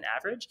better than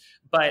average,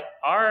 but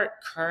our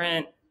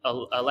current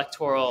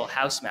electoral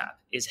house map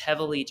is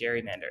heavily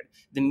gerrymandered.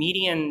 The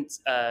median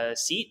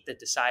seat that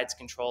decides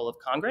control of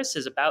Congress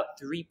is about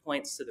 3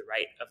 points to the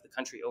right of the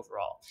country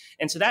overall.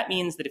 And so that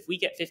means that if we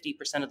get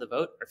 50% of the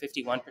vote or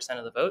 51%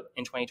 of the vote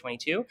in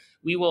 2022,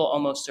 we will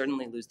almost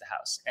certainly lose the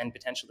House and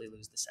potentially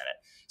lose the Senate.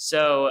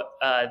 So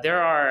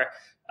there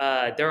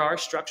are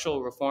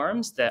structural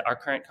reforms that our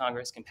current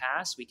Congress can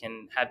pass. We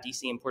can have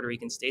DC and Puerto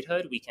Rican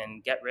statehood. We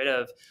can get rid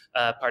of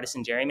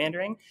partisan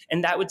gerrymandering,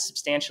 and that would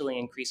substantially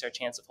increase our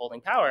chance of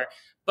holding power.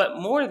 But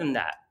more than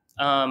that,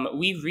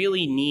 we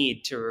really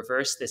need to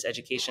reverse this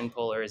education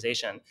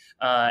polarization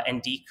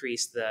and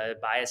decrease the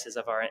biases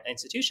of our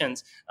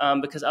institutions,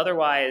 because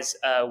otherwise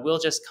we'll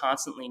just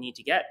constantly need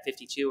to get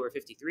 52 or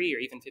 53 or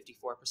even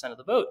 54% of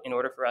the vote in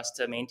order for us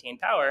to maintain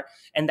power.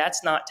 And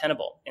that's not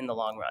tenable in the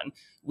long run.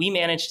 We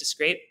managed to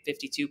scrape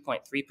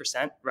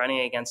 52.3% running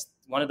against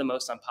one of the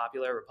most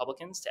unpopular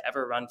Republicans to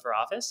ever run for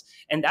office.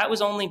 And that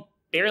was only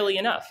barely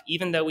enough,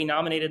 even though we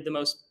nominated the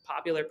most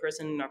popular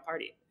person in our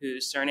party,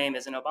 whose surname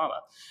isn't Obama.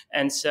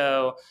 And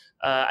so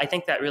I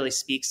think that really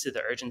speaks to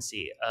the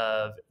urgency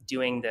of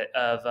doing that,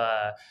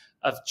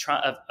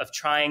 of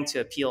trying to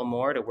appeal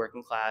more to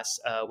working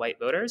class white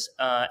voters.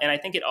 And I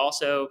think it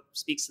also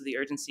speaks to the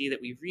urgency that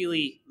we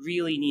really,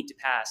 really need to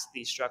pass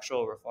these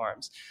structural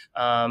reforms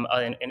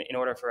in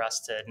order for us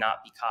to not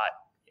be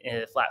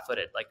caught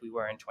flat-footed like we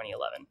were in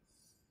 2011.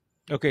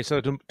 Okay, so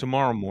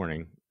tomorrow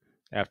morning,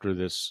 after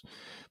this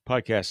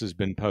podcast has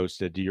been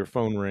posted, your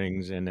phone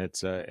rings and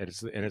it's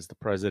the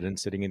president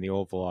sitting in the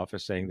Oval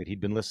Office saying that he'd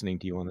been listening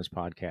to you on this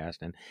podcast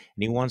and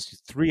he wants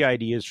 3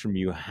 ideas from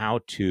you how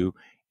to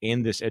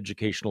end this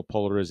educational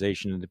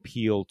polarization and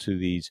appeal to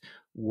these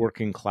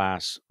working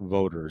class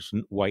voters,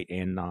 white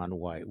and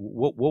non-white.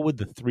 What would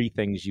the 3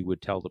 things you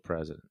would tell the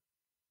president?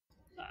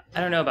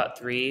 I don't know about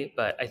 3,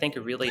 but I think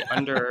a really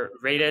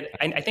underrated.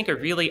 I think a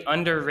really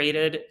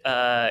underrated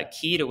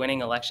key to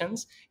winning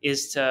elections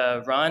is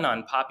to run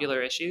on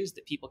popular issues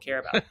that people care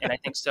about. And I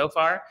think so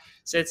far,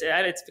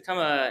 it's become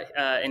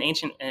an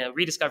ancient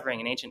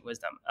rediscovering an ancient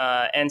wisdom.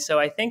 And so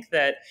I think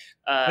that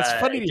it's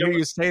funny to hear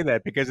you say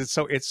that because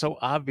it's so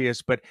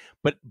obvious. But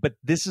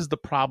this is the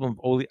problem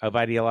of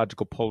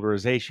ideological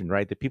polarization,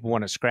 right? That people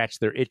want to scratch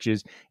their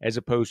itches as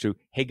opposed to,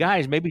 hey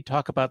guys, maybe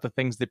talk about the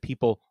things that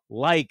people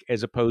like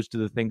as opposed to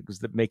the things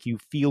that make you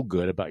feel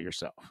good about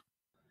yourself.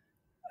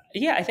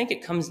 Yeah, I think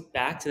it comes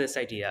back to this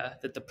idea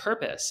that the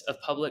purpose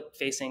of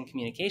public-facing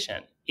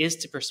communication is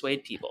to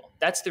persuade people.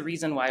 That's the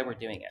reason why we're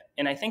doing it.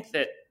 And I think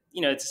that,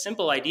 it's a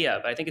simple idea,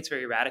 but I think it's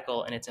very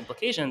radical in its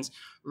implications.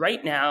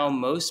 Right now,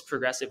 most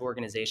progressive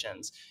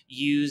organizations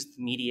use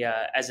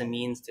media as a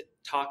means to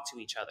talk to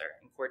each other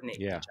and coordinate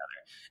with each other.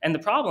 And the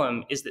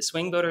problem is that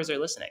swing voters are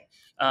listening.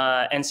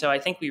 And so I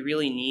think we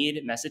really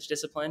need message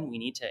discipline. We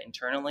need to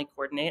internally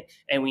coordinate,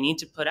 and we need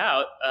to put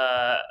out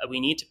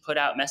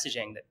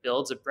messaging that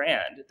builds a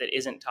brand that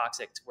isn't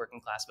toxic to working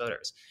class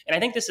voters. And I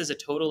think this is a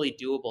totally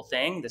doable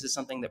thing. This is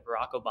something that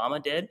Barack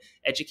Obama did.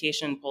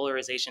 Education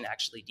polarization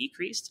actually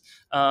decreased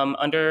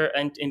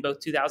in both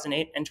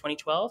 2008 and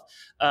 2012.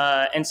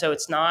 And so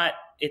it's not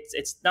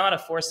a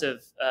force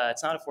of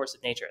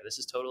nature. This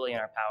is totally in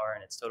our power,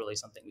 and it's totally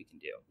something we can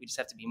do. We just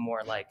have to be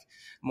more like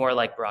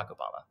Barack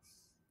Obama.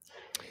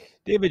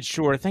 David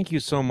Shor, thank you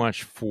so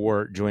much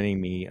for joining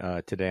me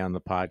today on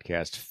the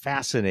podcast.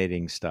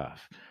 Fascinating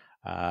stuff.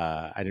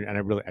 I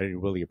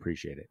really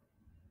appreciate it.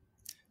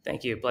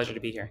 Thank you. Pleasure to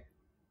be here.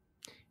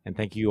 And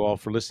thank you all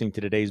for listening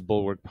to today's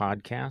Bulwark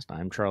podcast.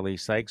 I'm Charlie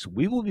Sykes.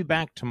 We will be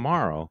back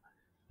tomorrow,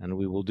 and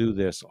we will do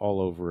this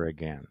all over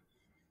again.